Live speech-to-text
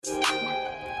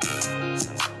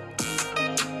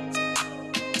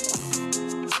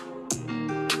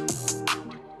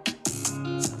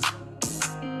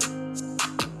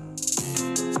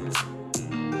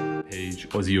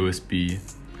Aussie OSB,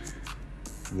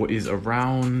 what is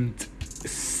around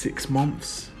 6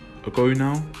 months ago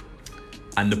now.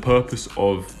 And the purpose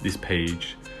of this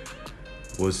page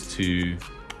was to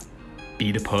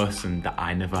be the person that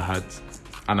I never had.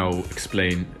 And I'll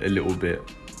explain a little bit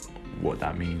what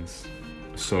that means.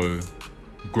 So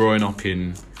growing up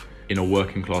in a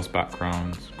working class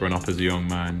background, growing up as a young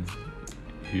man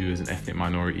who is an ethnic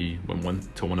minority,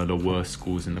 went to one of the worst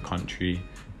schools in the country,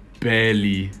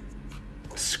 barely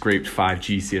scraped 5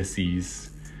 GCSEs,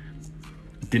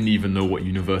 didn't even know what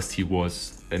university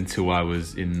was until I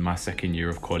was in my second year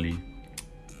of college.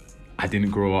 I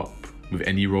didn't grow up with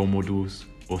any role models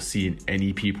or seeing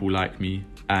any people like me.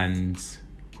 And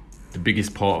the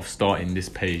biggest part of starting this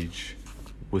page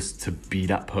was to be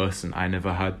that person I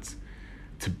never had,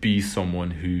 to be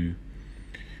someone who,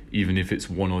 even if it's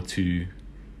 1 or 2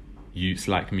 youths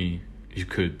like me, you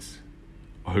could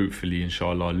hopefully,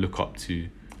 inshallah, look up to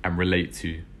and relate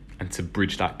to, and to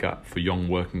bridge that gap for young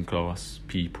working class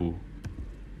people.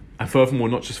 And furthermore,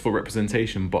 not just for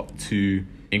representation, but to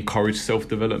encourage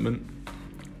self-development.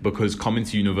 Because coming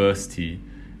to university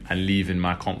and leaving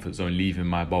my comfort zone, leaving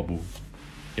my bubble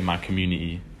in my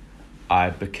community,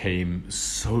 I became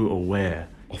so aware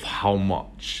of how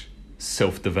much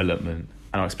self-development,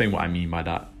 and I'll explain what I mean by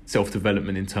that.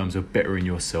 Self-development in terms of bettering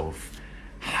yourself,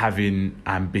 having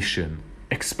ambition,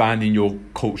 expanding your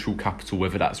cultural capital,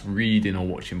 whether that's reading or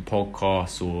watching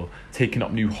podcasts or taking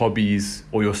up new hobbies,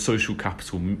 or your social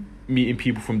capital, meeting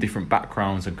people from different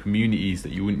backgrounds and communities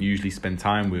that you wouldn't usually spend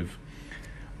time with.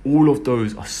 All of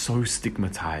those are so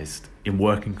stigmatized in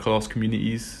working class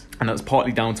communities. And that's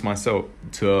partly down to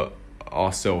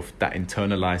ourselves, that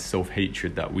internalized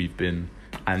self-hatred that we've been,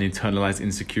 and internalized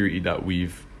insecurity that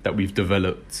we've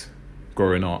developed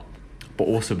growing up, but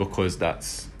also because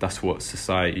that's what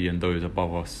society and those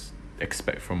above us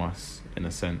expect from us, in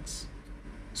a sense.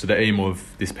 So the aim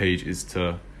of this page is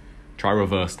to try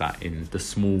reverse that in the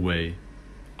small way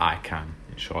I can,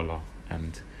 inshallah,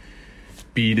 and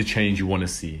be the change you want to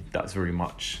see. That's very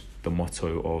much the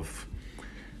motto of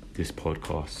this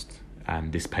podcast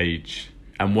and this page.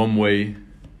 And one way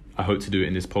I hope to do it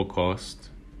in this podcast,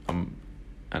 I'm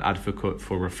an advocate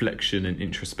for reflection and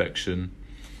introspection.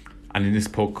 And in this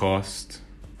podcast,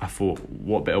 I thought,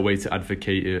 what better way to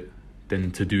advocate it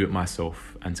than to do it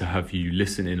myself, and to have you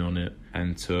listen in on it,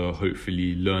 and to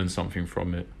hopefully learn something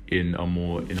from it in a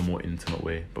more intimate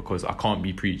way. Because I can't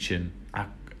be preaching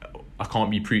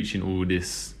all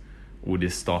this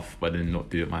stuff, but then not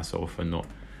do it myself and not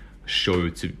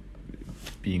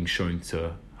being shown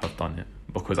to have done it.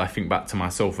 Because I think back to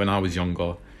myself when I was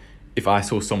younger, if I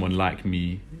saw someone like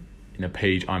me in a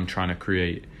page I'm trying to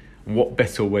create, what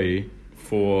better way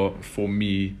for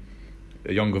me,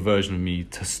 a younger version of me,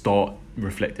 to start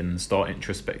reflecting and start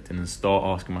introspecting and start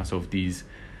asking myself these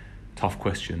tough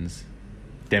questions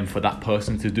than for that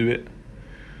person to do it.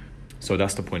 So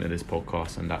that's the point of this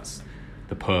podcast, and that's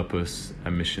the purpose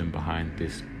and mission behind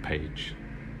this page.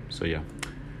 So yeah,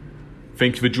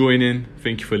 thank you for joining,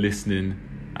 thank you for listening,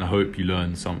 and I hope you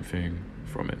learned something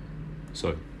from it.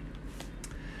 So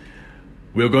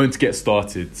we're going to get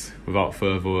started without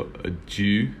further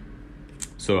ado.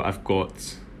 So I've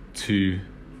got 2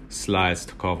 slides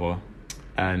to cover,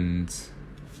 and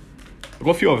I've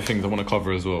got a few other things I want to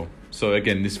cover as well. So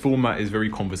again, this format is very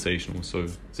conversational, so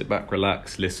sit back,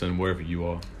 relax, listen wherever you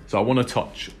are. So I want to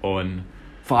touch on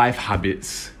 5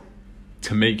 habits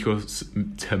to make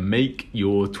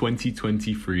your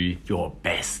 2023 your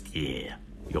best year.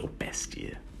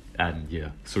 And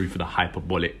yeah, sorry for the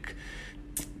hyperbolic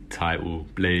title,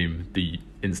 blame the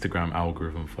Instagram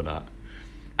algorithm for that.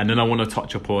 And then I want to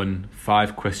touch upon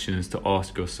 5 questions to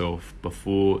ask yourself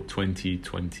before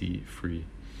 2023.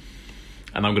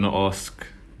 And I'm going to ask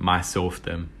myself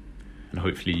them, and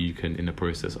hopefully you can, in the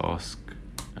process, ask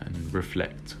and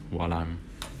reflect while I'm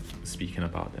speaking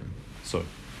about them. So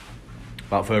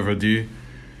without further ado,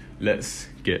 let's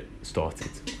get started.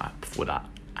 Before that,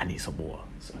 I need some water.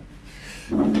 So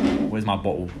where's my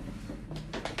bottle?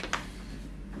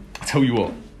 I tell you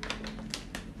what,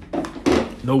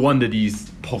 no wonder these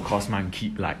podcast man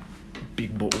keep like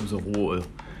big bottles of water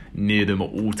near them at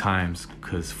all times,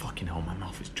 because fucking hell, my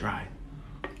mouth is dry.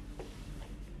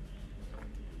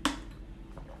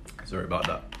 Sorry about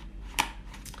that.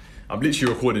 I'm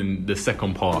literally recording the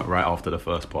second part right after the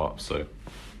first part, so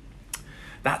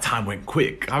that time went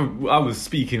quick. I was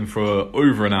speaking for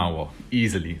over an hour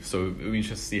easily, so let me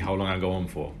just see how long I go on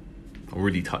for. I'm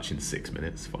already touching 6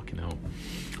 minutes, fucking hell.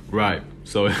 Right,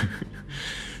 so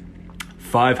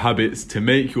 5 habits to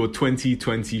make your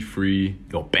 2023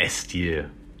 your best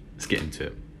year. Let's get into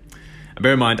it.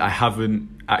 Bear in mind, I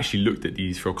haven't actually looked at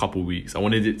these for a couple of weeks. I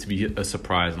wanted it to be a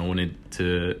surprise, and I wanted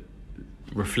to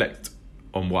reflect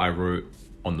on what I wrote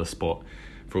on the spot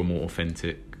for a more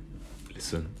authentic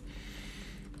listen.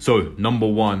 So, number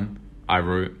 1, I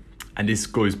wrote, and this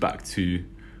goes back to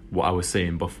what I was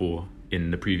saying before in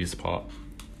the previous part.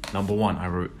 Number 1, I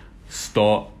wrote,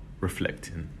 start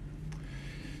reflecting.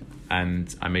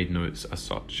 And I made notes as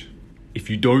such. If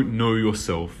you don't know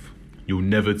yourself, you'll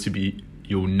never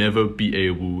be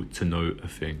able to know a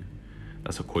thing.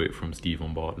 That's a quote from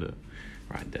Stephen Bartlett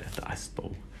right there that I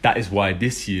stole. That is why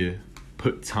this year,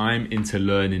 put time into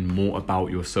learning more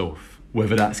about yourself,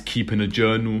 whether that's keeping a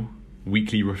journal,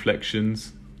 weekly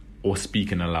reflections, or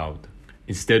speaking aloud.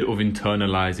 Instead of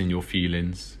internalizing your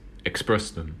feelings,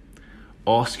 express them.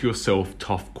 Ask yourself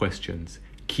tough questions,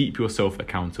 keep yourself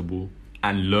accountable,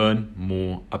 and learn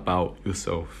more about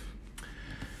yourself.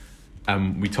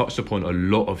 We touched upon a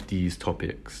lot of these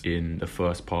topics in the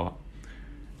first part,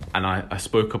 and I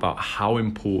spoke about how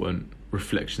important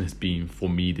reflection has been for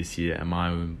me this year and my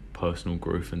own personal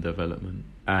growth and development.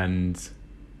 And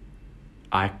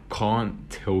I can't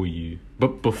tell you,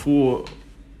 but before,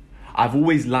 I've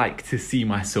always liked to see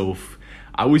myself,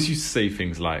 I always used to say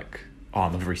things like, oh,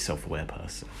 I'm a very self-aware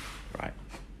person, right?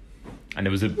 And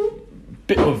there was a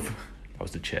bit of, that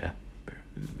was the chair,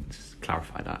 just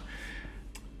clarify that.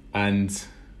 And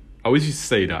I always used to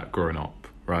say that growing up,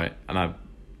 right? And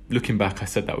looking back, I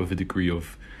said that with a degree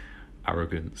of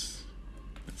arrogance.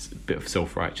 It's a bit of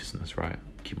self-righteousness, right?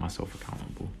 Keep myself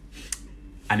accountable.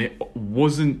 And it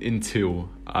wasn't until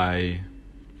I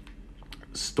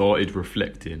started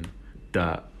reflecting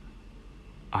that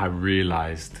I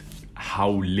realized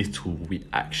how little we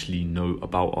actually know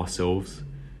about ourselves.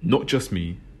 Not just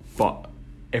me, but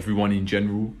everyone in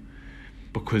general.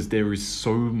 Because there is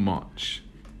so much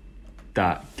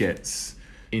that gets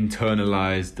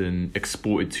internalized and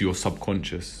exported to your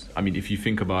subconscious. I mean, if you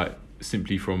think about it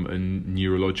simply from a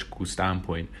neurological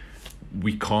standpoint,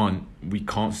 we can't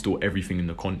store everything in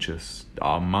the conscious.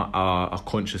 Our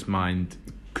conscious mind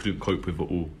couldn't cope with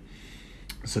it all.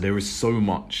 So there is so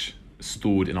much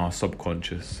stored in our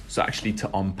subconscious. So actually to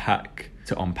unpack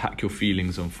your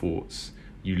feelings and thoughts,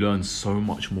 you learn so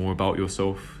much more about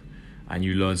yourself, and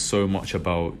you learn so much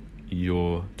about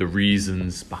the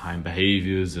reasons behind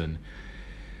behaviors and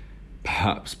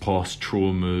perhaps past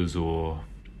traumas or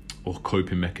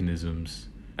coping mechanisms.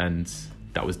 And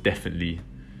that was definitely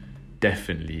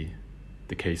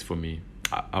the case for me.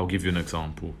 I'll give you an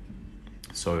example.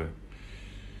 So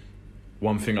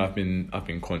one thing I've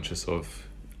been conscious of,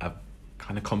 I've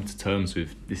kind of come to terms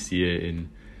with this year in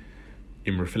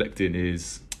reflecting,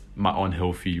 is my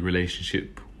unhealthy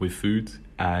relationship with food,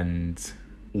 and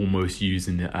almost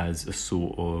using it as a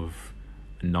sort of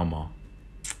number.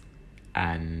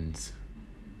 And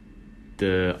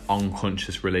the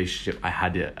unconscious relationship, I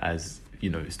had it as,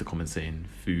 it's the common saying,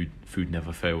 food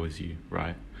never fails you,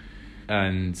 right?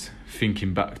 And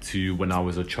thinking back to when I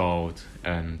was a child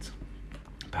and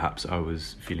perhaps I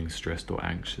was feeling stressed or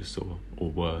anxious or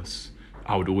worse,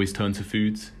 I would always turn to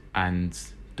food, and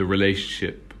the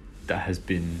relationship that has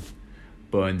been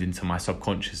burned into my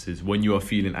subconscious is when you are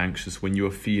feeling anxious, when you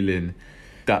are feeling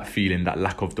that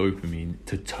lack of dopamine,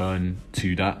 to turn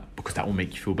to that, because that will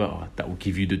make you feel better. That will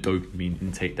give you the dopamine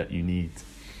intake that you need.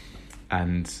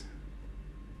 And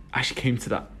I actually came to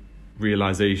that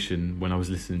realization when I was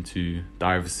listening to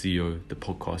Diary of a CEO, the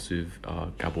podcast with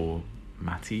Gabor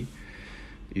Mate.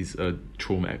 He's a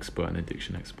trauma expert and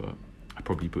addiction expert. I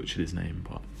probably butchered his name,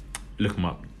 but look him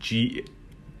up.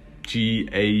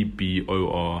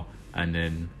 Gabor and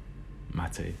then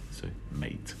Mate, so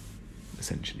mate,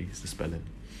 essentially is the spelling.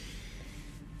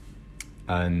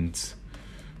 And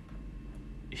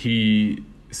he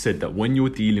said that when you're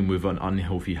dealing with an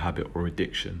unhealthy habit or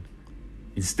addiction,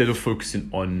 instead of focusing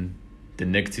on the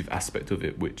negative aspect of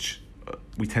it, which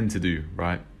we tend to do,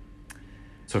 right?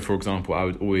 So for example, I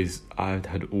had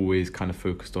always kind of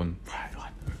focused on,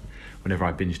 whenever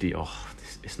I binged eat,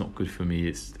 it's not good for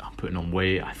me, I'm putting on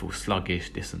weight, I feel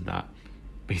sluggish, this and that.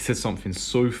 But he said something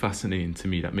so fascinating to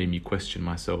me that made me question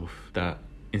myself, that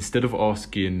instead of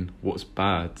asking what's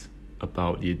bad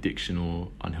about the addiction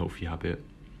or unhealthy habit,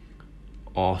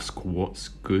 ask what's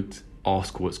good.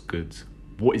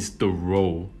 What is the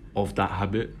role of that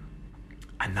habit?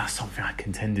 And that's something I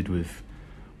contended with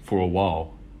for a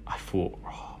while. I thought,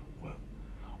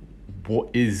 what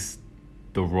is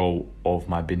the role of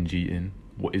my binge eating?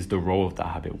 What is the role of that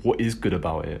habit? What is good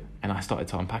about it? And I started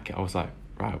to unpack it. I was like,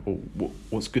 right, well,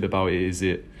 what's good about it? Is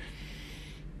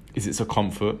it's a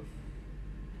comfort,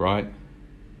 right?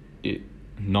 It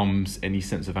numbs any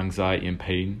sense of anxiety and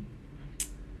pain.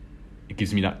 It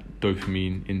gives me that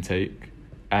dopamine intake.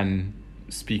 And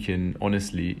speaking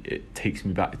honestly, it takes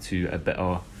me back to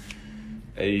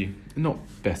a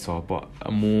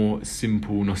more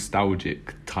simple,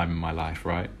 nostalgic time in my life,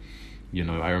 right? You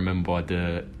know, I remember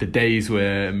the days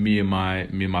where me and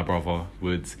my brother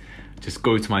would just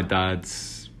go to my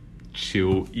dad's,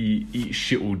 chill, eat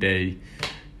shit all day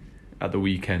at the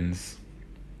weekends.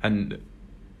 And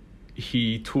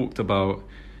he talked about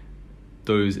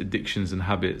those addictions and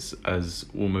habits as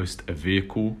almost a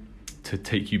vehicle to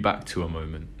take you back to a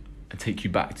moment and take you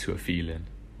back to a feeling,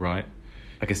 right?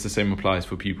 I guess the same applies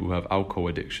for people who have alcohol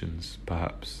addictions,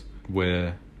 perhaps,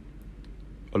 where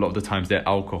a lot of the times their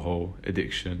alcohol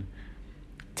addiction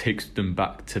takes them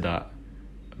back to that.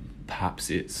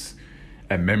 Perhaps it's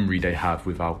a memory they have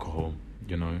with alcohol,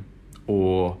 you know,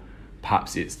 or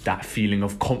perhaps it's that feeling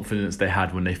of confidence they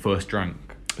had when they first drank.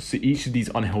 So each of these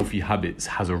unhealthy habits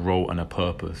has a role and a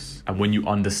purpose. And when you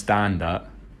understand that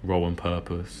role and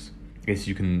purpose, I guess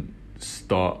you can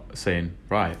start saying,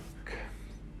 right,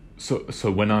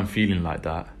 so when I'm feeling like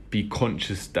that, be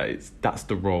conscious that that's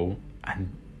the role,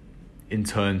 and in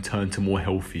turn turn to more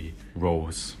healthy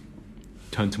roles,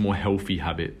 turn to more healthy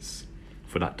habits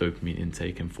for that dopamine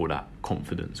intake and for that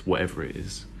confidence, whatever it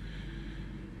is.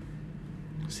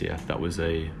 So yeah,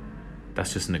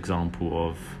 that's just an example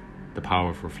of the power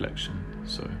of reflection.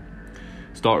 So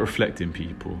start reflecting,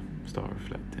 people. Start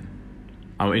reflecting.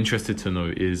 I'm interested to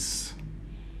know is,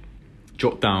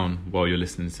 jot down while you're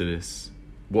listening to this,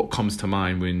 what comes to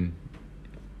mind when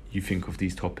you think of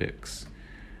these topics.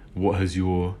 What has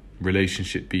your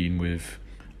relationship been with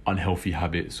unhealthy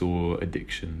habits or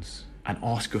addictions? And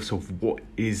ask yourself, what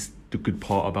is the good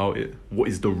part about it? What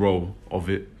is the role of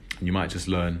it? And you might just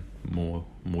learn more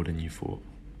than you thought.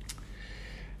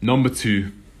 Number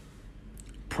 2,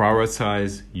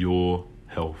 prioritize your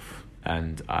health.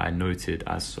 And I noted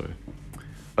as so.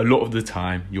 A lot of the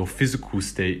time, your physical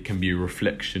state can be a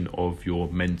reflection of your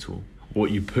mental.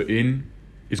 What you put in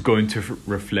is going to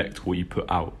reflect what you put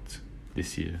out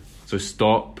this year. So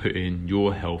start putting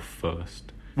your health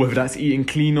first. Whether that's eating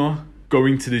cleaner,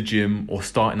 going to the gym, or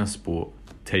starting a sport,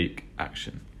 take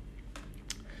action.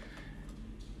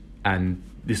 And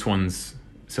this one's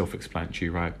self-explanatory,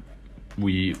 right?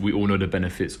 We all know the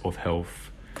benefits of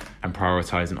health and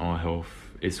prioritizing our health.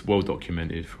 It's well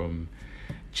documented from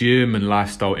gym and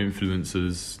lifestyle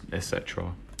influencers,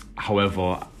 etc.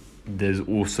 However, there's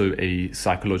also a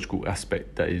psychological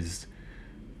aspect that is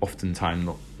oftentimes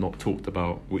not talked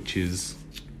about, which is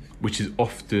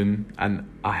often, and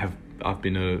I've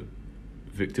been a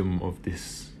victim of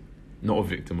this, not a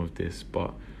victim of this,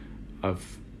 but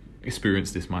I've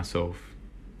experienced this myself.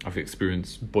 I've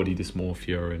experienced body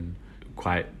dysmorphia and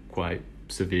quite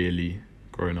severely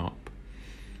growing up.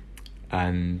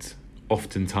 And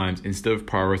oftentimes, instead of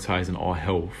prioritizing our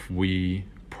health, we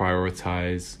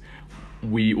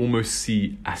almost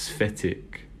see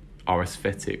our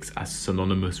aesthetics as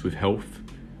synonymous with health,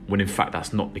 when in fact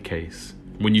that's not the case.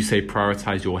 When you say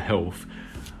prioritize your health,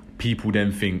 people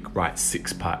then think, right,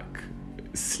 6-pack,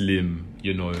 slim,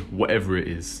 you know, whatever it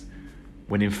is,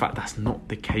 when in fact that's not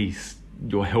the case.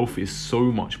 Your health is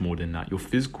so much more than that. Your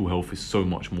physical health is so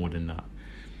much more than that.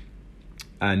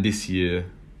 And this year,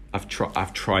 I've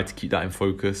tried to keep that in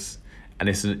focus, and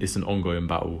it's an ongoing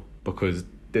battle, because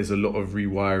there's a lot of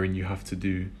rewiring you have to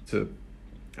do to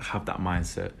have that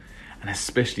mindset. And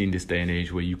especially in this day and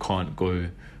age where you can't go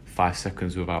 5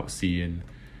 seconds without seeing,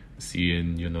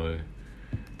 you know,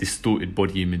 distorted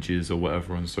body images or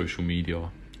whatever on social media.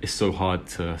 It's so hard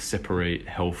to separate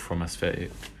health from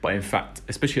aesthetic. But in fact,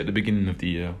 especially at the beginning of the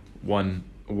year,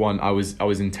 I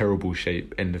was in terrible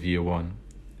shape end of year 1.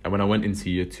 And when I went into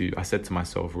year 2, I said to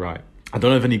myself, right, I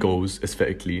don't have any goals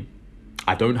aesthetically.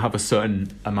 I don't have a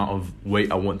certain amount of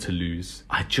weight I want to lose.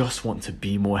 I just want to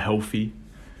be more healthy.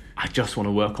 I just want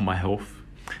to work on my health.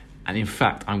 And in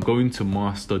fact, I'm going to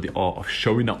master the art of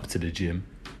showing up to the gym,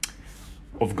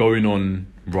 of going on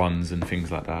runs and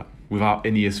things like that without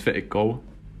any aesthetic goal.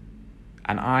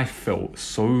 And I felt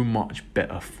so much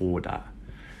better for that,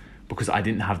 because I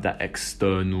didn't have that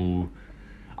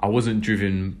I wasn't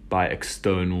driven by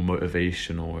external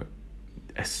motivation or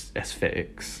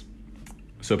aesthetics.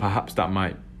 So perhaps that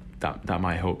might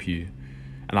help you.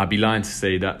 And I'd be lying to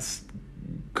say that's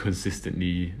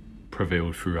consistently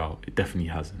prevailed throughout. It definitely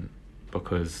hasn't,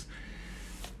 because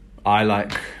I,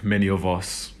 like many of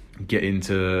us, get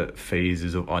into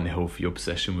phases of unhealthy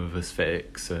obsession with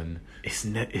aesthetics, and it's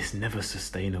never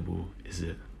sustainable, is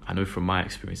it? I know from my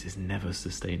experience, it's never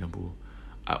sustainable.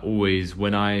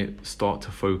 When I start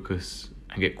to focus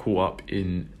and get caught up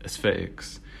in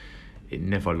aesthetics, it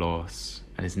never lasts.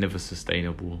 and it's never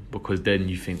sustainable, because then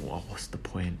you think, well, what's the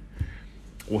point?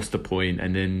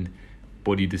 And then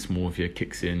body dysmorphia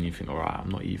kicks in. You think, all right,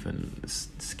 I'm not even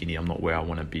skinny, I'm not where I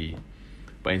want to be.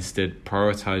 But instead,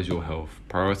 prioritize your health,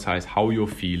 prioritize how you're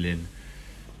feeling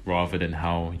rather than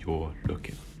how you're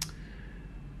looking.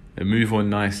 And move on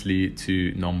nicely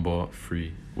to number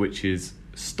 3, which is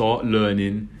start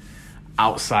learning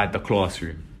outside the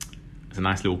classroom. It's a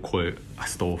nice little quote I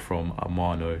stole from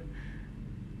Amano,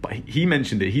 but he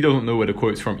mentioned it. He doesn't know where the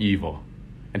quote's from either,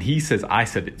 and he says I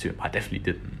said it to him. I definitely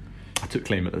didn't. I took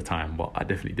claim at the time, but I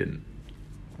definitely didn't.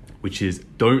 Which is,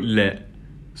 don't let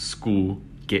school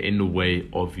get in the way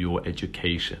of your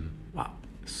education. Wow,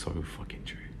 so fucking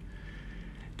true.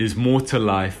 There's more to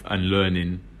life and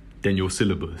learning than your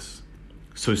syllabus,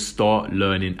 so start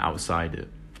learning outside it.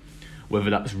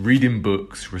 Whether that's reading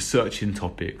books, researching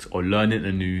topics, or learning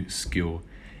a new skill,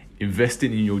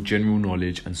 investing in your general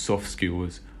knowledge and soft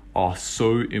skills are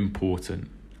so important.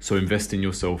 So invest in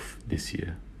yourself this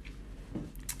year.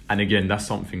 And again, that's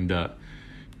something that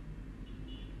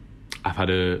I've had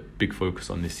a big focus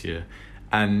on this year.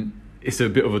 And it's a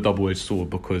bit of a double-edged sword,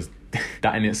 because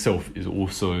that in itself is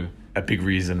also a big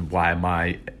reason why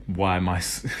my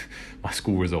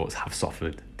school results have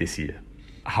suffered this year.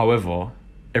 However,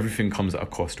 everything comes at a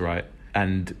cost, right?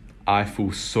 And I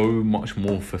feel so much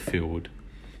more fulfilled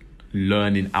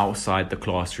learning outside the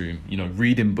classroom,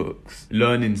 reading books,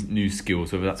 learning new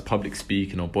skills, whether that's public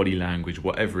speaking or body language,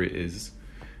 whatever it is.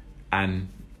 And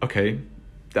okay,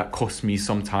 that costs me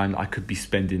some time I could be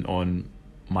spending on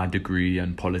my degree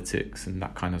and politics and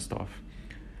that kind of stuff.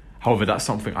 However, that's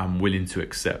something I'm willing to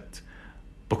accept,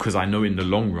 because I know in the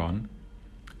long run,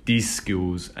 these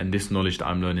skills and this knowledge that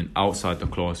I'm learning outside the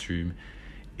classroom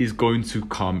is going to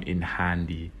come in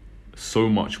handy so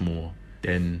much more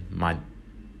than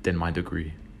my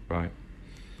degree, right?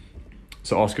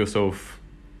 So ask yourself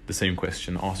the same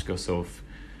question. Ask yourself,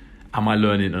 am I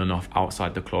learning enough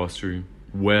outside the classroom?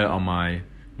 Where are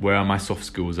my soft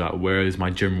skills at? Where is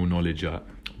my general knowledge at?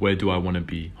 Where do I want to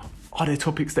be? Are there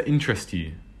topics that interest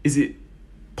you? Is it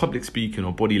public speaking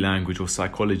or body language or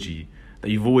psychology that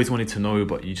you've always wanted to know,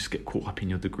 but you just get caught up in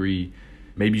your degree?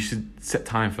 Maybe you should set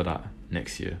time for that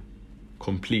next year.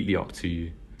 Completely up to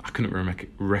you. I couldn't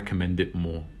recommend it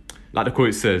more. Like the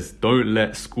quote says, don't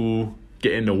let school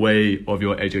get in the way of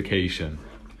your education.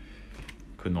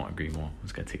 Could not agree more. I'm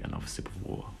just going to take another sip of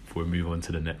water before we move on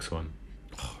to the next one.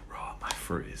 Oh, right, my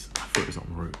throat is on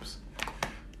ropes.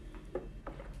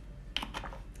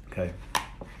 Okay.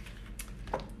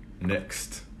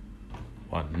 Next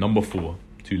one. Number 4.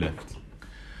 2 left.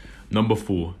 Number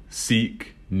 4.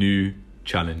 Seek new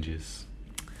challenges.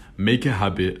 Make a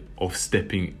habit of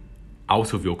stepping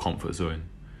out of your comfort zone.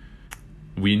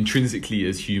 We intrinsically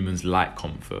as humans like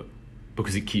comfort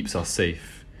because it keeps us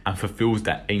safe and fulfills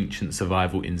that ancient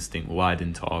survival instinct wired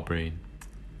into our brain.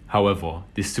 However,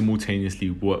 this simultaneously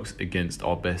works against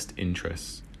our best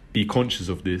interests. Be conscious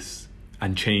of this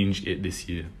and change it this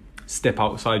year. Step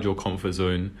outside your comfort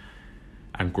zone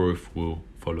and growth will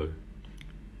follow.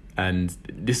 And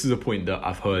this is a point that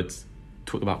I've heard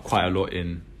talked about quite a lot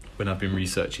when I've been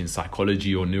researching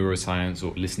psychology or neuroscience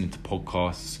or listening to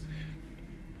podcasts.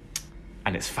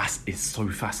 And it's so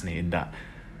fascinating that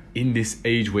in this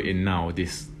age we're in now,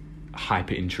 this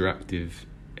hyper interactive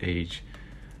age,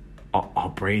 our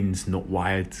brain's not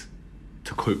wired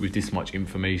to cope with this much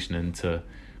information and to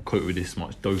cope with this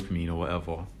much dopamine or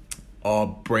whatever. Our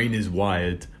brain is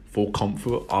wired for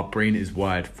comfort. Our brain is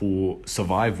wired for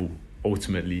survival,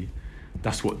 ultimately.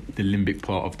 That's what the limbic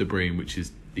part of the brain, which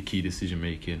is the key decision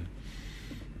making,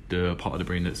 the part of the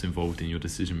brain that's involved in your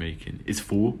decision making, is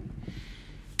for.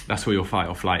 That's where your fight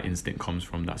or flight instinct comes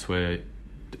from. That's where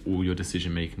all your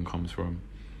decision making comes from.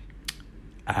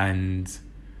 And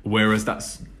whereas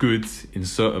that's good in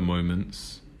certain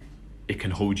moments, it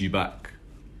can hold you back,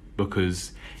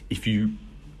 because if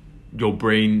your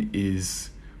brain is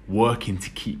working to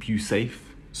keep you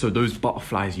safe, so those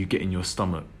butterflies you get in your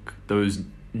stomach, those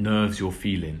nerves you're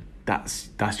feeling, that's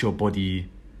your body,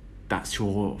 that's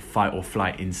your fight or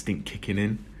flight instinct kicking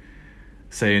in,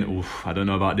 saying, "Oh, I don't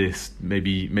know about this.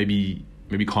 Maybe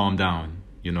calm down."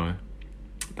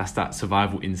 That's that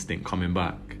survival instinct coming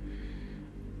back,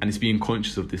 and it's being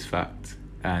conscious of this fact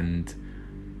and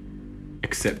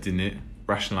accepting it,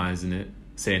 rationalizing it,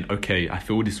 saying, "Okay, I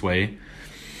feel this way.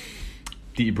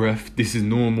 Deep breath. This is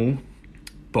normal,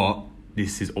 but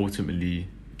this is ultimately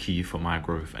key for my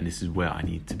growth, and this is where I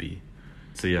need to be."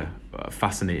 So yeah, a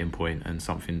fascinating point and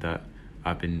something that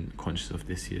I've been conscious of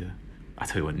this year. I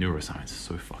tell you what, neuroscience is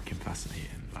so fucking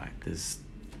fascinating. Like, there's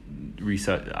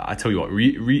research. I tell you what,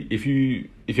 if you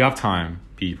have time,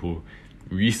 people,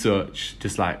 research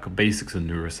just like basics of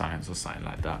neuroscience or something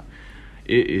like that.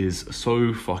 It is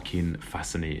so fucking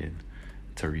fascinating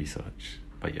to research.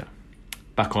 But yeah,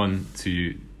 back on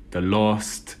to the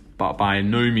last, but by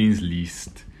no means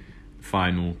least,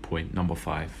 final point, number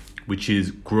 5, which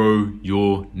is grow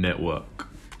your network.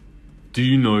 Do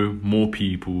you know more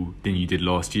people than you did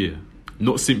last year?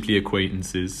 Not simply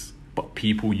acquaintances, but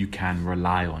people you can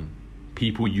rely on,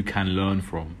 people you can learn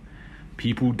from,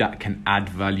 people that can add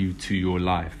value to your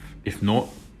life. If not,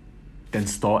 then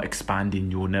start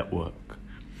expanding your network.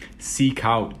 Seek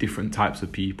out different types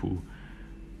of people,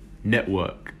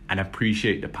 network, and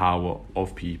appreciate the power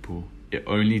of people. It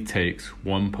only takes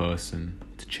one person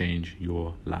to change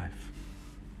your life.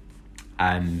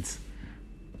 And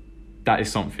that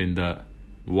is something that,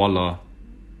 voila,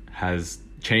 has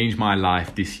changed my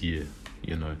life this year.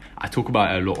 You know, I talk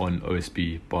about it a lot on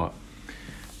OSB, but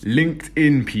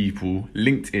LinkedIn people,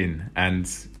 and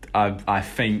I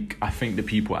thank the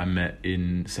people I met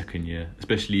in second year,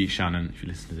 especially Shannon. If you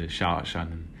listen to this, shout out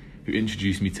Shannon, who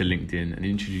introduced me to LinkedIn and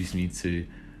introduced me to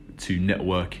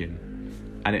networking,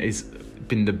 and it has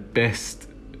been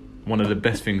one of the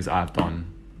best things I've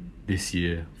done this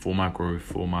year for my growth,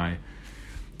 for my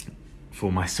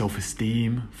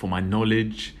self-esteem, for my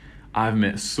knowledge. I've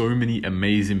met so many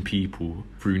amazing people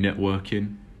through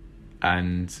networking,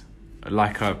 and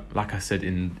like I said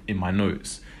in my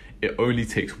notes, it only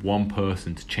takes one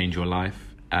person to change your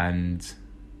life. And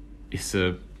it's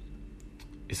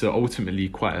ultimately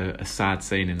quite a sad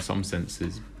saying in some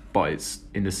senses, but it's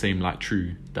in the same light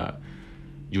true, that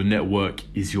your network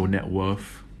is your net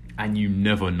worth, and you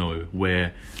never know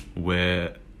where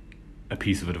a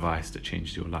piece of advice that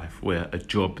changed your life, where a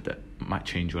job that might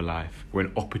change your life, where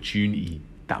an opportunity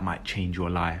that might change your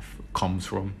life comes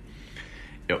from.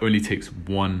 It only takes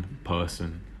one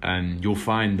person, and you'll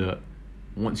find that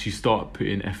once you start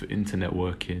putting effort into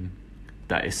networking,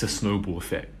 that it's a snowball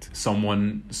effect.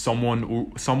 Someone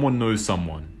knows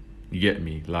someone. You get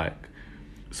me? Like,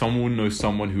 someone knows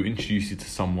someone who introduced you to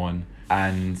someone,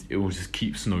 and it will just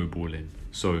keep snowballing.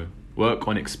 So work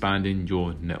on expanding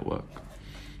your network.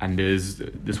 And there's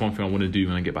one thing I want to do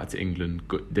when I get back to England.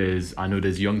 I know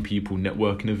there's young people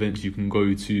networking events you can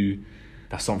go to.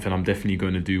 That's something I'm definitely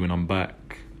going to do when I'm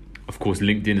back. Of course,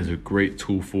 LinkedIn is a great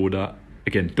tool for that.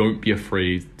 Again, don't be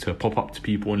afraid to pop up to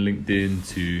people on LinkedIn,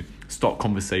 to start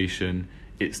conversation.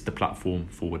 It's the platform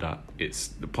for that. It's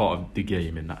the part of the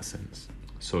game in that sense.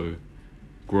 So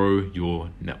grow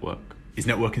your network. Is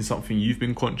networking something you've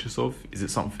been conscious of? Is it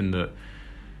something that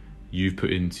you've put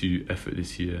into effort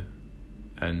this year?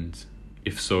 And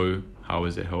if so, how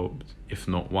has it helped? If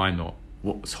not, why not?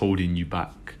 What's holding you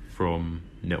back from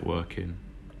networking?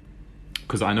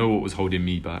 Because I know what was holding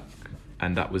me back,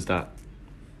 and that was that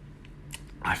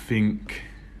I think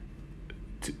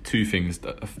two things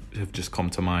that have just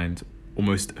come to mind.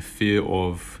 Almost a fear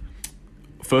of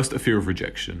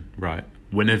rejection, right?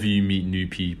 Whenever you meet new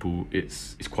people,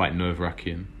 it's quite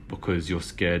nerve-wracking, because you're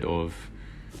scared of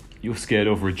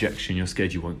rejection. You're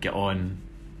scared you won't get on.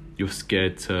 You're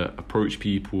scared to approach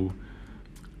people.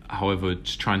 However,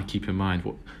 just trying to keep in mind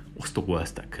what's the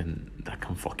worst that can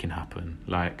fucking happen.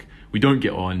 Like, we don't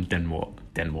get on, then what?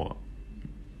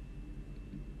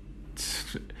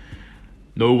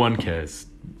 No one cares.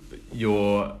 It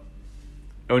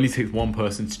only takes one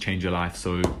person to change your life.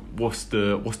 So what's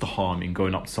the harm in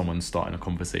going up to someone and starting a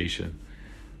conversation?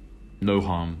 No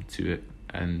harm to it.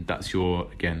 And that's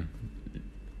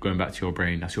going back to your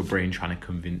brain, that's your brain trying to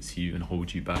convince you and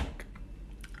hold you back.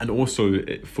 And also,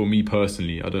 for me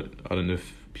personally, I don't know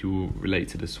if people relate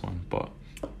to this one, but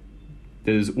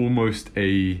there's almost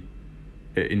a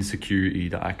insecurity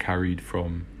that I carried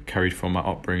from my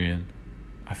upbringing,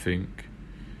 I think,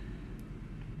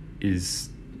 is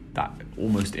that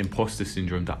almost imposter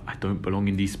syndrome, that I don't belong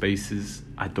in these spaces,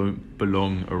 I don't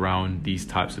belong around these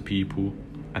types of people,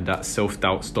 and that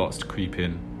self-doubt starts to creep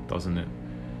in, doesn't it?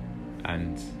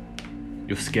 And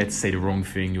you're scared to say the wrong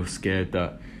thing. You're scared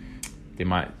that they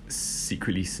might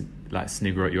secretly like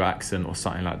snigger at your accent or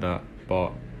something like that.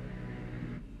 But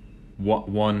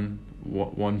one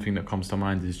thing that comes to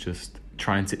mind is just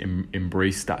trying to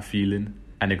embrace that feeling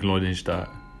and acknowledge that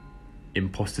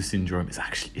imposter syndrome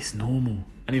it's normal.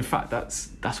 And in fact,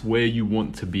 that's where you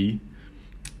want to be.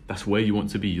 That's where you want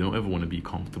to be. You don't ever want to be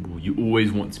comfortable. You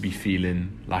always want to be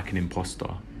feeling like an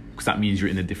imposter, because that means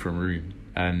you're in a different room.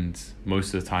 And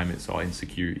most of the time it's our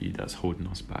insecurity that's holding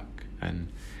us back. And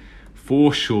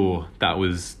for sure, that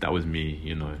was me,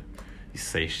 you know. You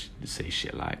say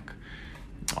shit like,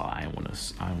 oh, I don't want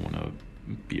to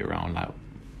be around like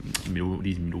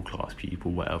these middle class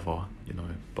people, whatever, you know.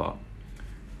 But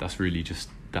that's really just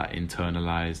that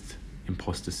internalized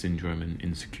imposter syndrome and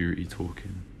insecurity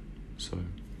talking. So,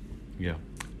 yeah.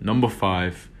 Number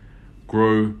 5,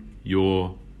 grow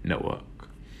your network.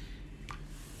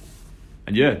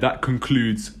 And yeah, that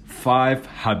concludes 5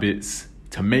 habits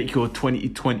to make your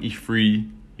 2023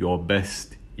 your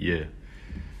best year.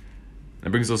 That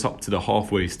brings us up to the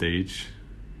halfway stage,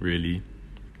 really.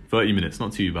 30 minutes,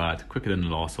 not too bad. Quicker than the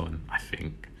last one, I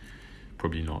think.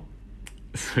 Probably not.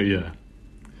 So yeah.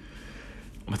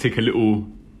 I'm going to take a little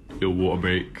water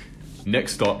break.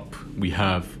 Next up, we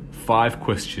have 5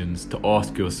 questions to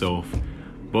ask yourself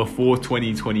before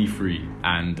 2023.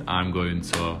 And I'm going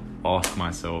to ask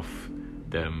myself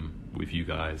them with you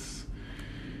guys.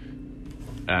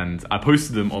 And I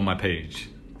posted them on my page,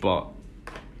 but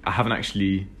I haven't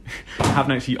actually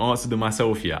answered them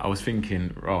myself yet. I was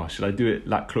thinking, should I do it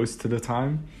like close to the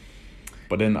time?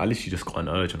 But then I literally just got an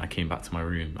urge when I came back to my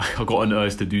room. I got an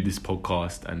urge to do this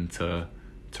podcast and to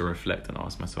reflect and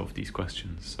ask myself these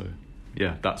questions. So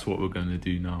yeah, that's what we're going to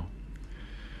do now.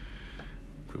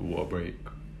 Quick water break.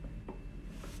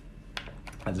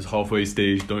 At this halfway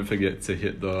stage, don't forget to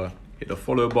hit the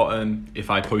follow button.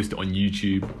 If I post it on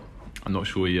YouTube, I'm not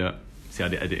sure yet. See how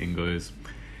the editing goes.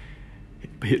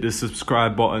 Hit the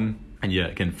subscribe button. And yeah,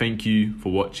 again, thank you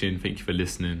for watching. Thank you for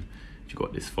listening if you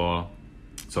got this far.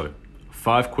 So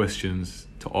 5 questions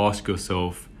to ask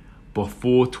yourself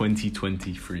before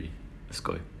 2023. Let's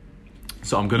go.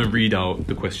 So I'm going to read out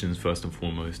the questions first and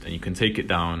foremost, and you can take it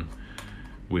down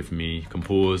with me. You can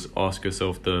pause, ask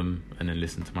yourself them, and then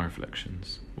listen to my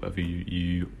reflections, whatever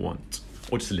you want.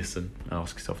 Or just listen and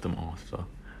ask yourself them after.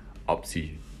 Up to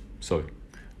you. So,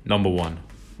 number 1,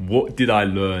 what did I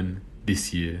learn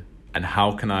this year, and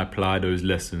how can I apply those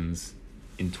lessons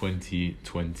in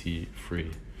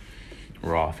 2023?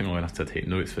 Right, I think I'm going to have to take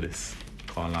notes for this.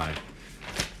 Can't lie.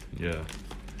 Yeah.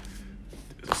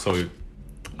 So,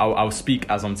 I'll speak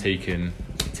as I'm taking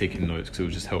notes because it will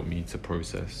just help me to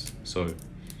process. So,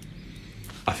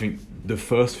 I think the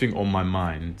first thing on my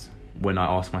mind when I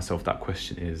ask myself that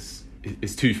question is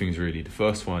 2 things really. The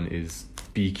first one is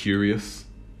be curious.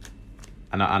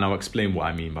 And I'll explain what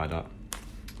I mean by that.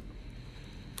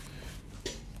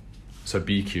 So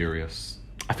be curious.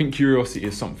 I think curiosity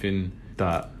is something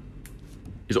that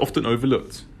is often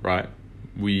overlooked, right?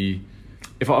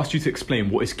 If I asked you to explain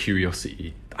what is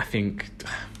curiosity, I think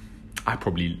I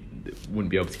probably wouldn't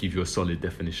be able to give you a solid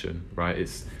definition, right?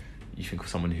 You think of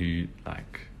someone who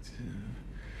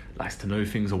likes to know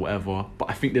things or whatever, but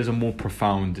I think there's a more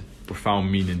profound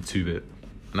meaning to it.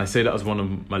 And I say that as one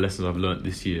of my lessons I've learned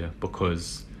this year,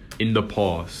 because in the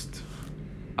past,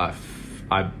 I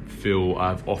feel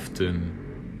I've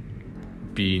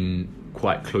often been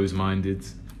quite close-minded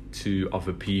to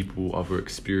other people, other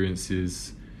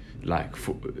experiences. Like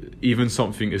even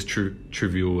something as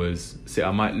trivial as, say,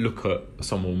 I might look at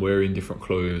someone wearing different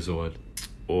clothes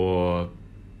or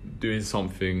doing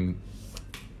something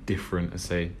different and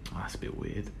say, that's a bit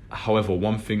weird. However,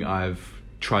 one thing I've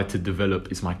tried to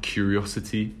develop is my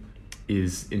curiosity.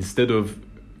 Is instead of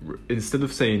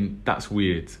saying that's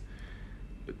weird,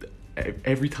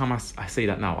 every time I say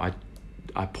that now,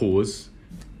 I pause,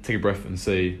 take a breath and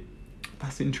say,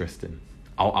 that's interesting.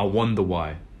 I wonder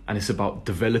why. And it's about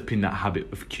developing that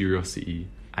habit of curiosity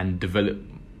and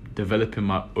developing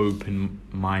my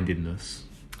open-mindedness.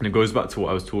 And it goes back to what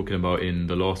I was talking about in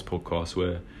the last podcast,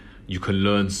 where you can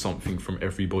learn something from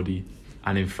everybody.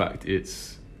 And in fact,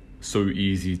 it's so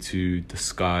easy to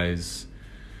disguise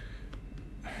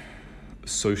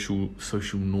social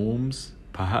norms,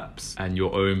 perhaps, and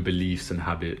your own beliefs and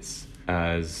habits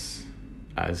as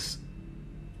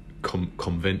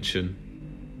convention.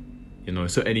 You know,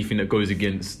 so anything that goes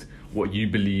against what you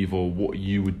believe or what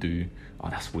you would do,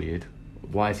 that's weird.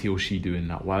 Why is he or she doing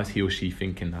that? Why is he or she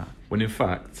thinking that? When in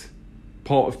fact,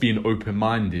 part of being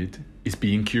open-minded is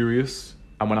being curious.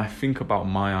 And when I think about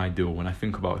my ideal, when I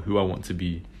think about who I want to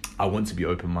be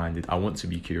open-minded. I want to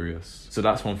be curious. So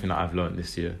that's one thing that I've learned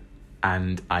this year.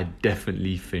 And I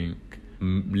definitely think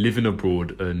living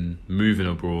abroad and moving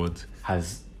abroad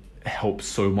has helped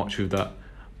so much with that,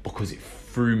 because it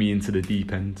threw me into the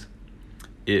deep end.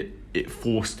 It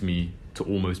forced me to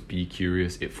almost be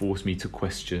curious. It forced me to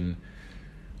question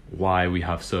why we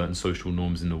have certain social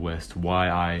norms in the West, why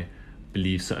I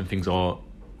believe certain things are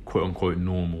quote unquote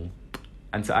normal,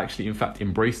 and to actually in fact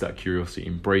embrace that curiosity,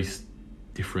 embrace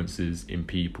differences in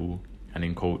people and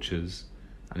in cultures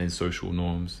and in social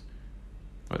norms.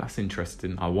 Well, that's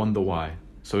interesting. I wonder why.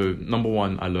 So number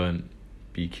 1, I learned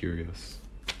be curious.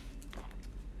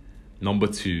 Number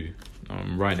 2,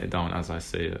 I'm writing it down as I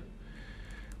say it.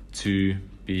 To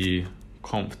be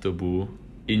comfortable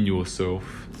in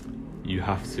yourself, you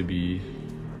have to be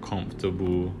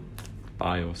comfortable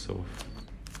by yourself.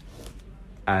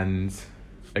 And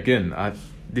again,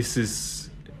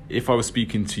 if I was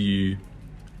speaking to you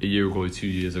a year ago, 2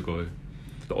 years ago,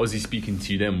 the Aussie speaking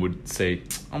to you then would say,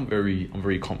 I'm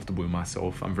very comfortable with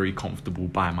myself. I'm very comfortable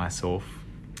by myself.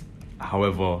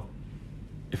 However,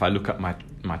 if I look at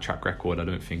my track record, I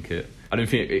don't think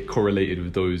it correlated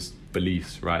with those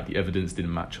beliefs, right? The evidence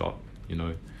didn't match up. You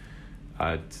know,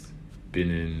 I'd been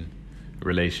in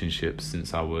relationships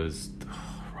since I was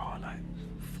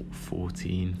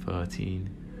 14, 13.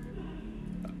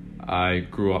 I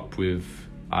grew up, me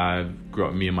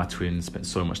and my twins spent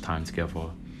so much time together.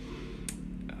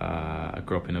 I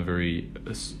grew up in a very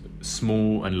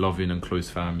small and loving and close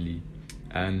family.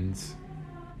 And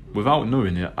without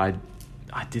knowing it, I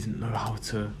didn't know how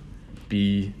to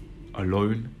be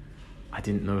alone. I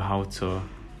didn't know how to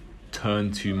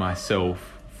turn to myself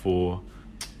for...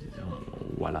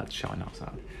 While I'm shouting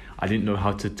outside. I didn't know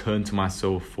how to turn to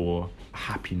myself for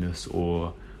happiness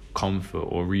or comfort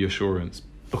or reassurance,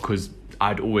 because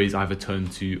I'd always either turn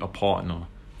to a partner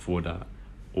for that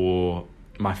or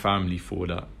my family for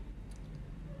that.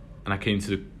 And I came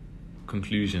to the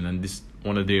conclusion, and this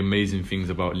one of the amazing things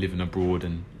about living abroad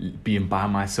and being by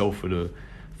myself for the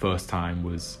first time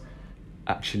was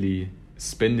actually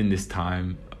spending this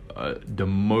time, the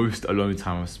most alone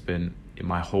time I've spent in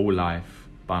my whole life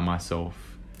by myself,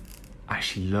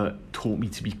 actually taught me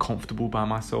to be comfortable by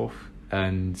myself.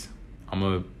 And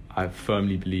I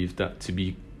firmly believe that to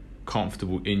be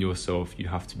comfortable in yourself, you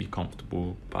have to be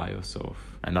comfortable by yourself.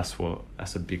 And that's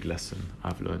a big lesson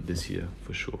I've learned this year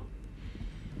for sure.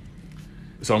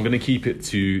 So I'm going to keep it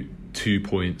to 2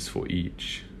 points for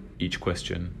each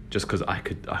question, just because I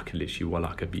could literally,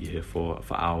 I could be here for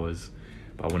hours,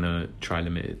 but I want to try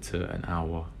limit it to an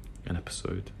hour an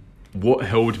episode. What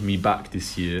held me back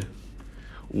this year?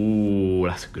 Ooh,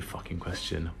 that's a good fucking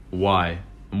question. Why?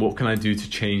 And what can I do to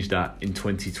change that in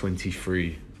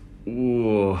 2023?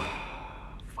 Ooh,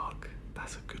 fuck,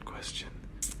 that's a good question.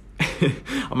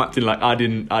 I'm acting like I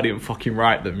didn't fucking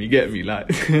write them, you get me?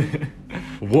 Like,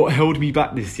 what held me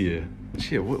back this year?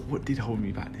 Shit, what did hold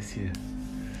me back this year?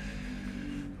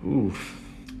 Ooh,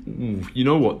 you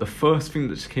know what? The first thing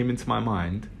that just came into my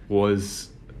mind was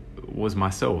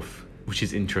myself, which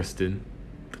is interesting.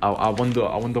 I wonder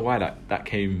why that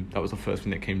came. That was the first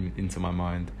thing that came into my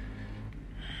mind.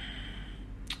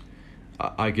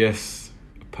 I guess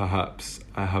perhaps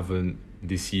I haven't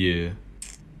this year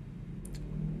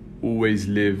always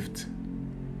lived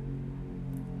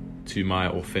to my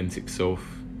authentic self,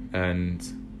 and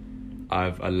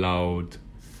I've allowed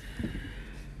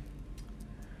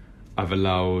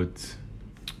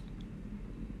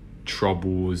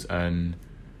troubles and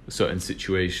certain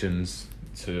situations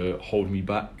to hold me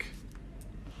back,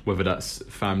 whether that's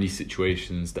family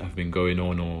situations that have been going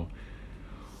on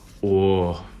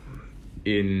or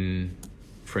in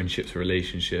friendships,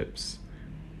 relationships.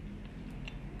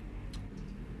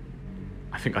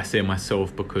 I think I say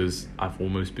myself because I've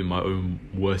almost been my own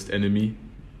worst enemy,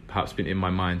 perhaps been in my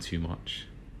mind too much,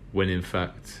 when in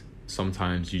fact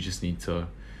sometimes you just need to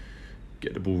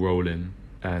get the ball rolling.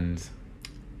 And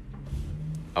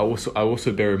I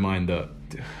also bear in mind that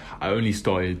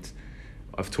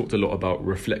I've talked a lot about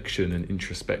reflection and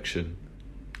introspection,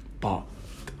 but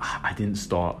I didn't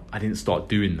start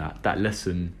doing that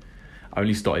lesson. I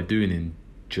only started doing in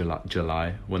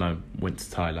July when I went to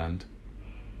Thailand.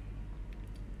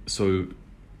 So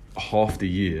half the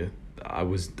year I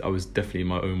was definitely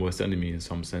my own worst enemy in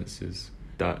some senses.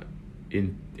 That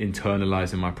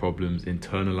internalizing my problems,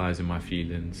 internalizing my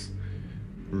feelings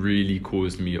really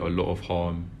caused me a lot of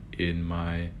harm in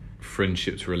my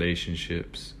friendships,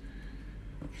 relationships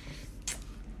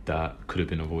that could have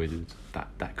been avoided.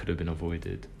 That could have been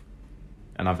avoided.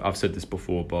 And I've said this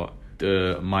before, but me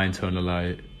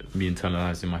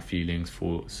internalizing my feelings,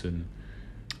 thoughts, and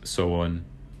so on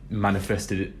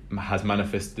has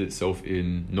manifested itself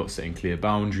in not setting clear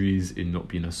boundaries, in not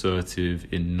being assertive,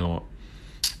 in not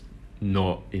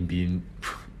in being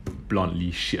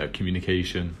bluntly shit at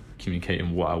communicating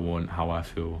what I want, how I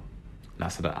feel. And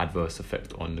that's had an adverse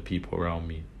effect on the people around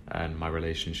me and my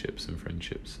relationships and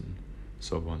friendships and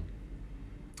so on.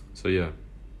 So yeah,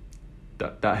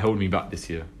 that held me back this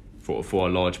year for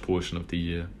a large portion of the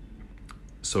year.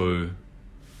 So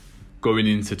going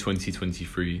into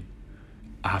 2023,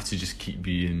 I have to just keep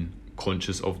being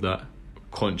conscious of that,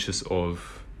 conscious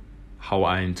of how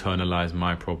I internalize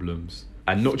my problems,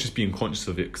 and not just being conscious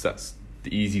of it because that's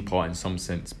the easy part in some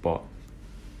sense, but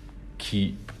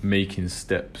keep making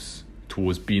steps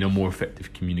towards being a more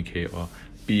effective communicator,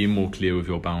 being more clear with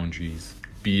your boundaries,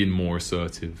 being more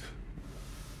assertive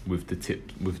with the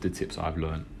tips I've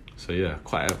learned. So yeah,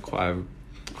 quite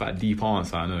a deep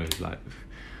answer, I know. Like,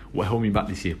 what held me back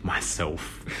this year?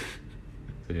 Myself.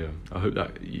 So yeah, I hope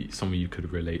that some of you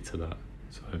could relate to that.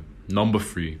 So number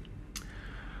 3.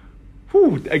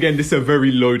 Whew, again, this is a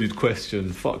very loaded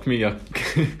question. Fuck me, I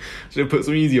should have put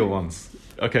some easier ones.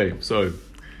 Okay, so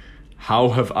how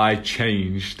have I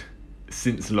changed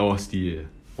since last year?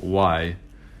 Why?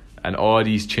 And are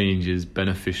these changes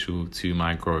beneficial to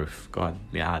my growth? God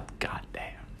damn.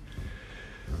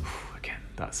 Again,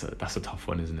 that's a tough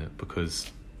one, isn't it?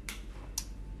 Because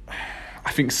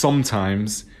I think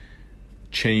sometimes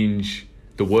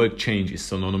the word change is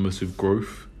synonymous with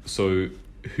growth. So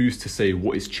who's to say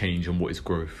what is change and what is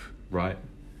growth, right?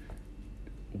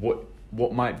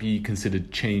 What might be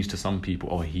considered change to some people?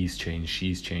 Oh, he's changed,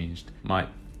 she's changed.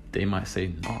 They might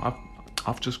say, no,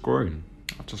 I've just grown.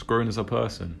 I've just grown as a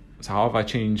person. So how have I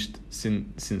changed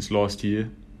since last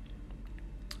year?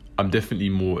 I'm definitely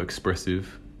more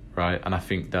expressive, right? And I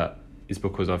think that is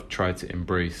because I've tried to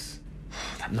embrace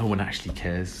that no one actually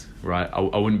cares, right?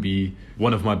 I wouldn't be...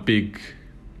 One of my big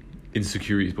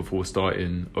insecurities before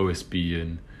starting OSB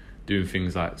and doing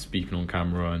things like speaking on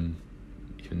camera and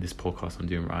even this podcast I'm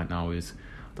doing right now is,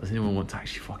 does anyone want to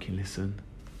actually fucking listen?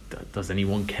 Does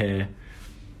anyone care?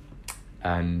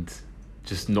 And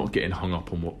just not getting hung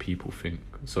up on what people think.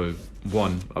 So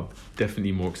 1, I'm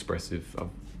definitely more expressive.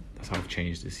 That's how I've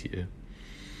changed this year.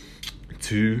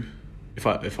 2,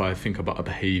 if I think about a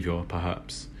behaviour,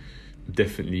 perhaps,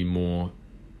 definitely more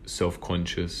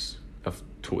self-conscious. I've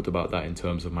talked about that in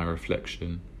terms of my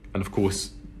reflection. And of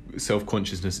course,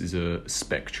 self-consciousness is a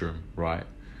spectrum, right?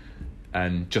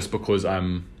 And just because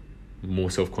I'm more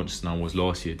self-conscious than I was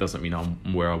last year doesn't mean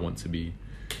I'm where I want to be,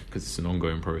 because it's an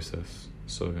ongoing process.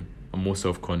 So I'm more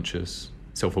self-conscious.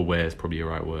 Self-aware is probably the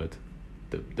right word,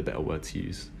 the better word to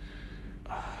use.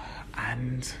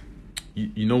 And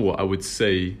you know what? I would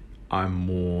say I'm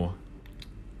more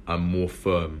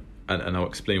firm. And I'll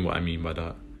explain what I mean by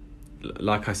that.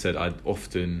 Like I said, I'd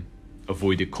often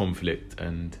avoided conflict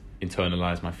and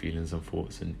internalize my feelings and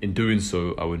thoughts. And in doing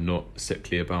so, I would not set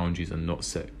clear boundaries and not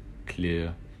set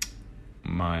clear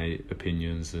my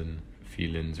opinions and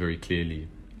feelings very clearly.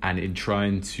 And in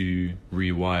trying to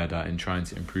rewire that, in trying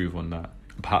to improve on that,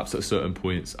 perhaps at certain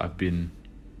points I've been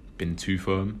too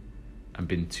firm and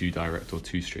been too direct or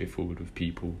too straightforward with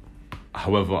people.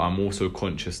 However, I'm also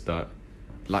conscious that,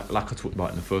 like I talked about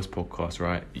in the first podcast,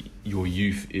 right? Your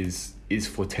youth is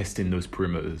for testing those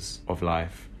perimeters of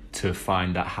life to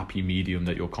find that happy medium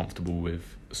that you're comfortable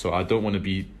with. So I don't want to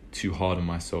be too hard on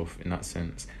myself in that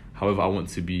sense. However, I want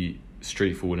to be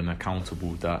straightforward and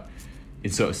accountable that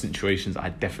in certain situations I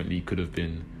definitely could have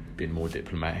been more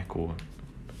diplomatic or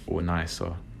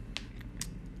nicer.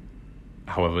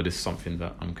 However, this is something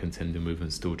that I'm contending with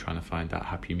and still trying to find that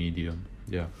happy medium.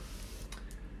 Yeah.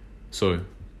 So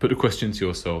put the question to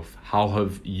yourself, how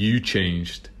have you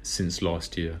changed since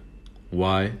last year?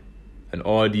 Why? And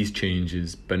are these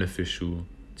changes beneficial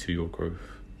to your growth?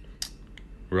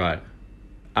 Right.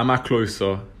 Am I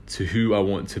closer to who I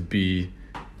want to be?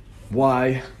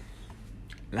 Why?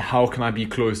 And how can I be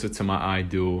closer to my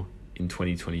ideal in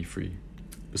 2023?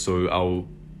 So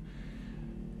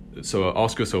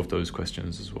ask yourself those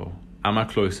questions as well. Am I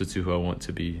closer to who I want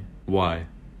to be? Why?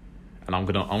 And I'm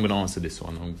gonna answer this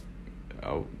one.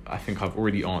 I think I've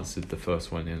already answered the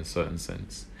first one in a certain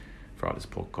sense throughout this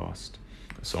podcast.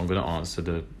 So I'm gonna answer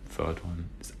the third one.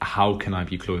 How can I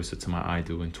be closer to my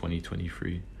ideal in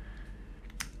 2023?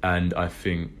 And I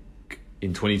think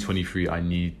in 2023 I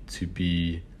need to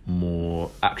be more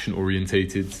action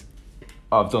orientated.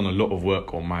 I've done a lot of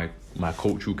work on my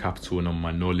cultural capital and on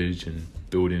my knowledge and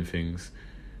building things.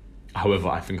 However,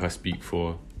 I think I speak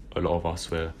for a lot of us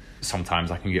where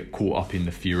sometimes I can get caught up in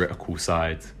the theoretical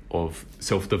side of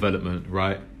self-development,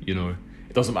 right? You know,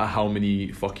 it doesn't matter how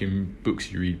many fucking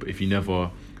books you read, but if you never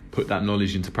put that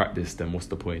knowledge into practice, then what's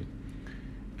the point?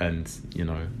 And, you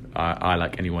know, I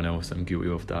like anyone else, I'm guilty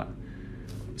of that.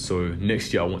 So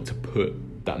next year I want to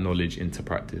put that knowledge into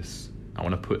practice. I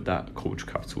want to put that culture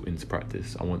capital into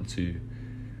practice. I want to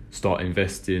start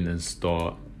investing and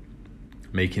start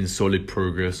making solid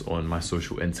progress on my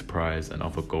social enterprise and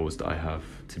other goals that I have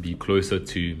to be closer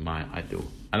to my ideal.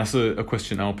 And that's a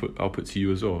question I'll put to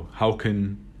you as well. How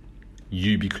can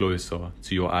you be closer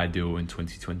to your ideal in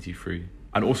 2023?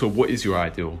 And also, what is your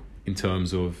ideal in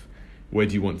terms of where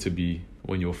do you want to be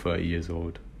when you're 30 years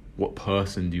old? What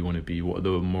person do you want to be? What are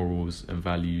the morals and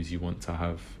values you want to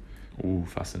have? All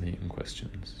fascinating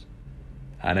questions.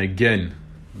 And again,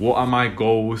 what are my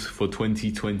goals for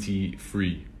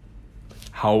 2023?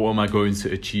 How am I going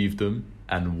to achieve them?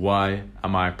 And why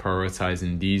am I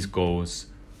prioritizing these goals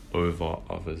over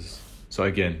others? So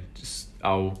again,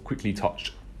 I'll quickly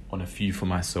touch on a few for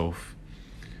myself.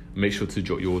 Make sure to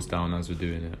jot yours down as we're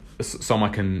doing it. Some I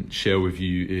can share with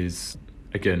you is,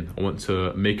 again, I want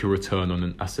to make a return on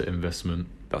an asset investment.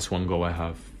 That's one goal I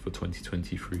have for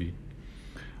 2023.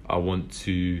 I want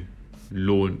to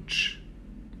launch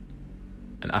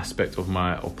an aspect of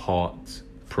part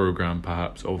program,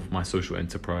 perhaps, of my social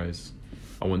enterprise.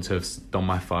 I want to have done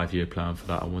my 5-year plan for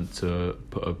that. I want to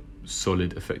put a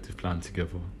solid, effective plan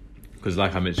together. Because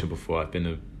like I mentioned before, I've been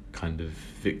a kind of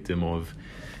victim of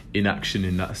inaction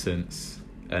in that sense.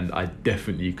 And I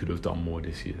definitely could have done more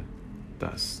this year.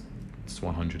 That's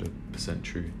 100%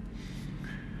 true.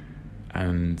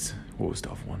 And what was the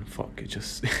other one? Fuck, it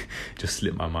just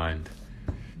slipped my mind.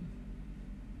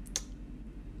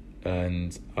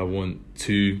 And I want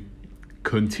to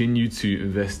continue to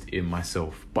invest in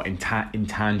myself, but in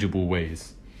tangible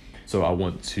ways. So I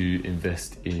want to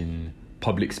invest in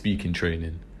public speaking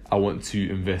training. I want to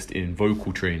invest in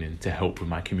vocal training to help with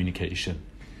my communication.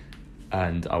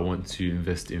 And I want to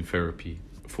invest in therapy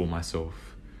for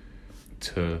myself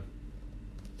to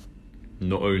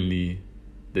not only...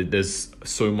 There's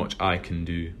so much I can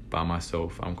do by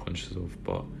myself, I'm conscious of,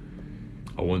 but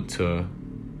I want to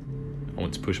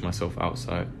push myself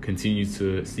outside, continue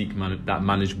to seek that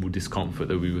manageable discomfort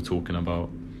that we were talking about,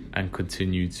 and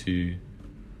continue to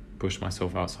push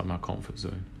myself outside my comfort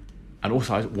zone. And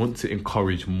also I want to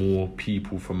encourage more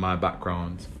people from my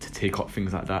background to take up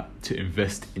things like that, to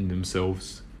invest in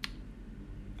themselves.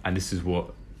 And this is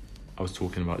what I was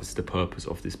talking about. This is the purpose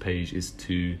of this page, is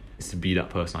to be that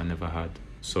person I never had.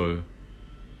 So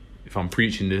if I'm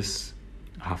preaching this,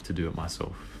 I have to do it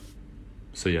myself.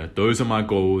 So yeah, those are my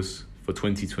goals for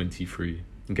 2023.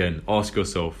 Again, ask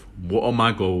yourself, what are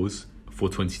my goals for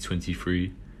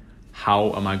 2023?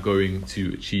 How am I going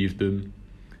to achieve them?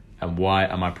 And why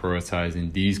am I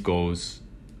prioritizing these goals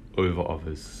over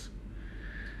others?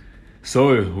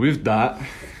 So with that,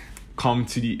 come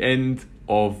to the end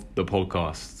of the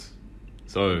podcast.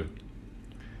 So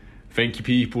thank you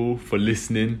people for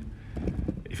listening.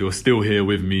 If you're still here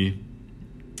with me,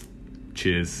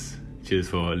 cheers. Cheers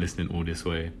for listening all this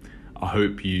way. I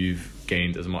hope you've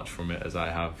gained as much from it as I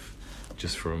have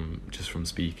just from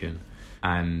speaking.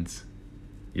 And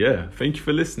yeah, thank you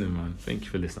for listening, man. Thank you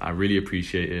for listening. I really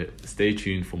appreciate it. Stay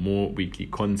tuned for more weekly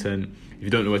content. If you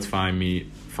don't know where to find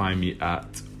me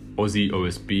at Aussie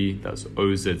OSB. That's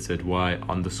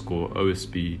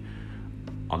OZZY_OSB_.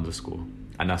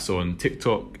 And that's on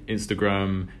TikTok,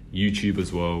 Instagram, YouTube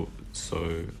as well.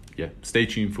 So yeah, stay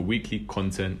tuned for weekly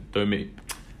content.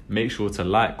 Make sure to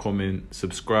like, comment,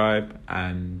 subscribe,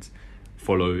 and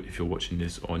follow if you're watching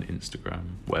this on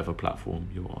Instagram, whatever platform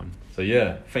you're on. So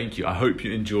yeah, thank you. I hope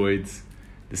you enjoyed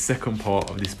the second part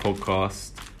of this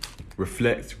podcast.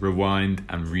 Reflect, Rewind,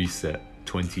 and Reset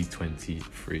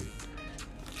 2023.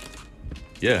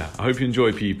 Yeah, I hope you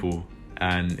enjoy, people.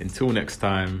 And until next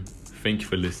time, thank you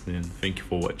for listening. Thank you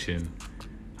for watching.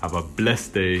 Have a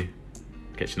blessed day.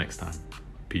 Catch you next time.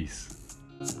 Peace.